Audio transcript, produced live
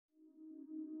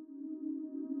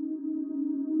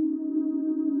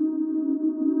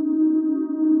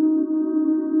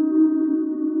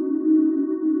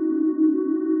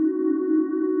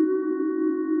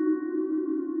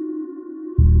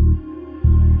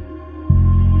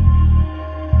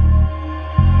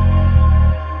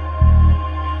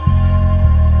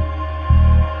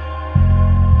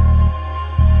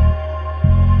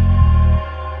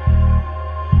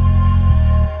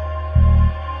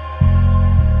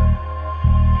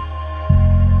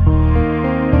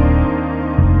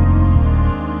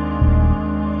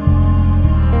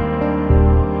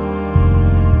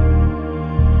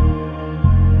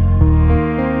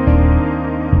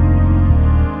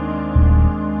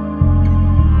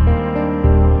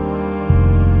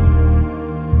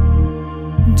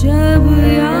जब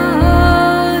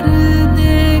यार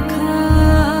देखा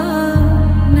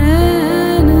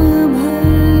नैन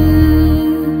भर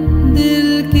दिल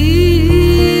की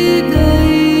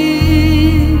गई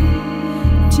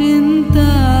चिंता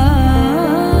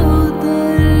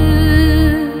उतर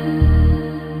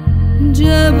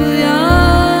जब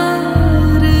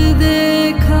यार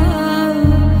देखा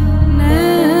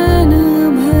नैन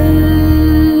भर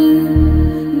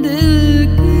दिल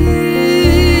की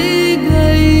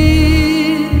गई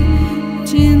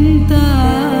चिंता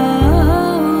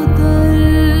उतर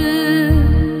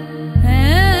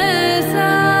ऐसा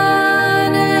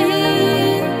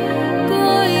नहीं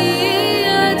कोई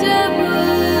अजब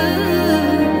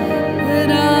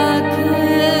राखे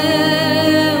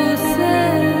उसे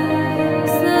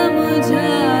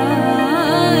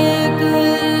समझाए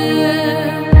कर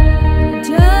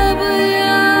जब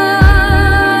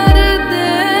यार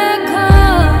देखा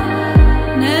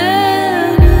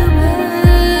नैन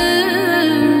भर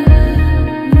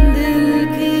दिल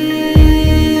की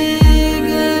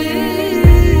गई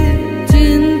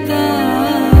चिंता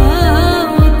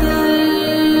उतर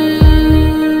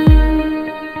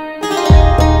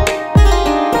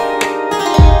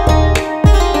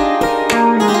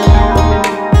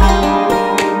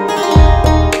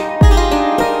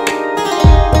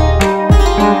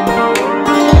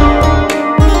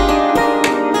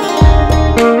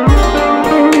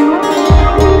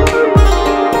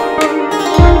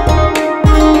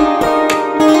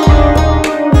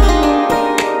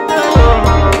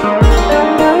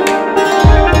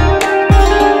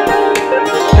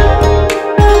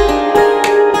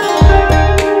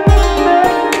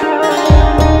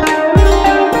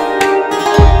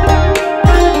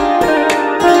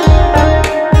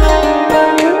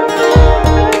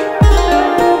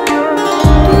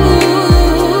तू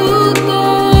तो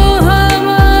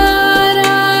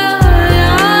हमारा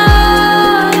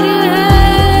यार है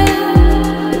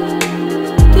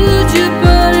तुझ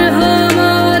पर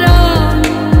हमारा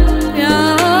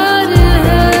प्यार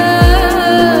है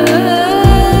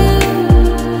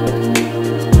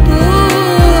तू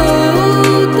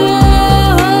तो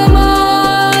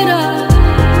हमारा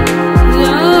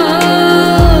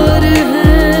यार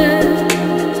है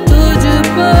तुझ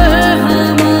पर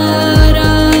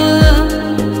हमारा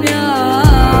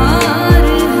प्यार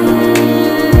है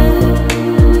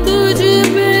तुझ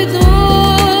पे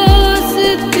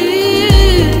दोस्ती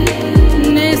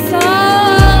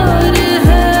निसार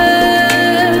है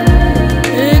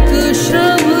एक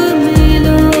शब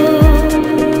मिलो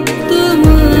तुम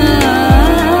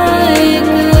आए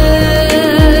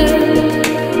कर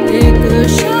एक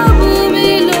शब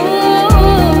मिलो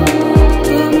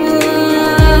तुम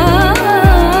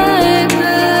आए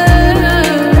कर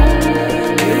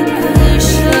एक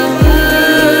शब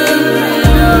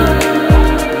मिलो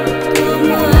तुम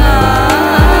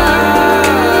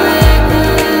आए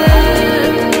कर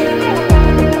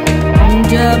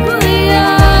जब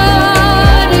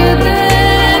यार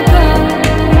देखा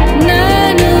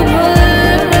नैन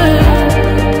भर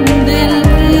दिल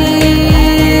की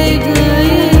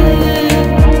गई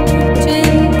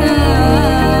चिंता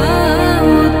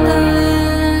उतर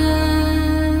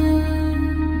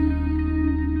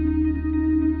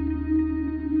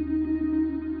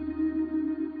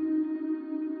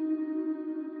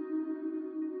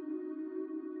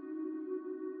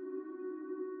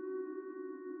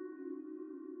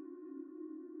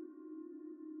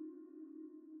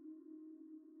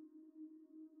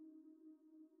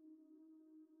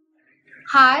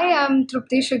Hi, I'm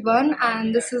Trupti Shigwan,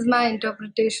 and this is my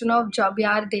interpretation of Jab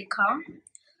Yaar Dekha.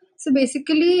 So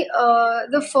basically,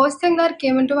 the first thing that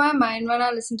came into my mind when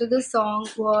I listened to this song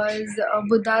was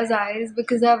Buddha's eyes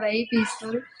because they're very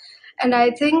peaceful, and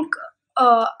I think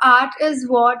art is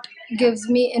what gives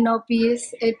me inner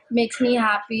peace. It makes me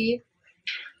happy,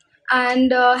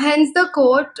 and hence the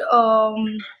quote.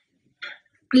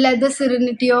 Let the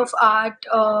serenity of art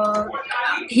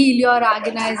heal your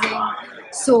agonizing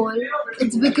soul.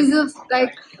 It's because of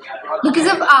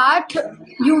art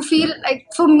you feel like,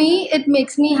 for me it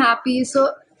makes me happy.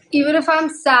 So even if I'm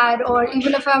sad or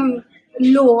even if I'm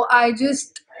low, I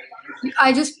just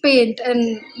paint,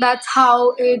 and that's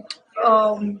how it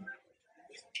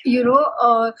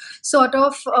sort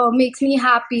of makes me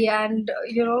happy and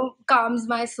calms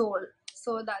my soul.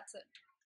 So that's it.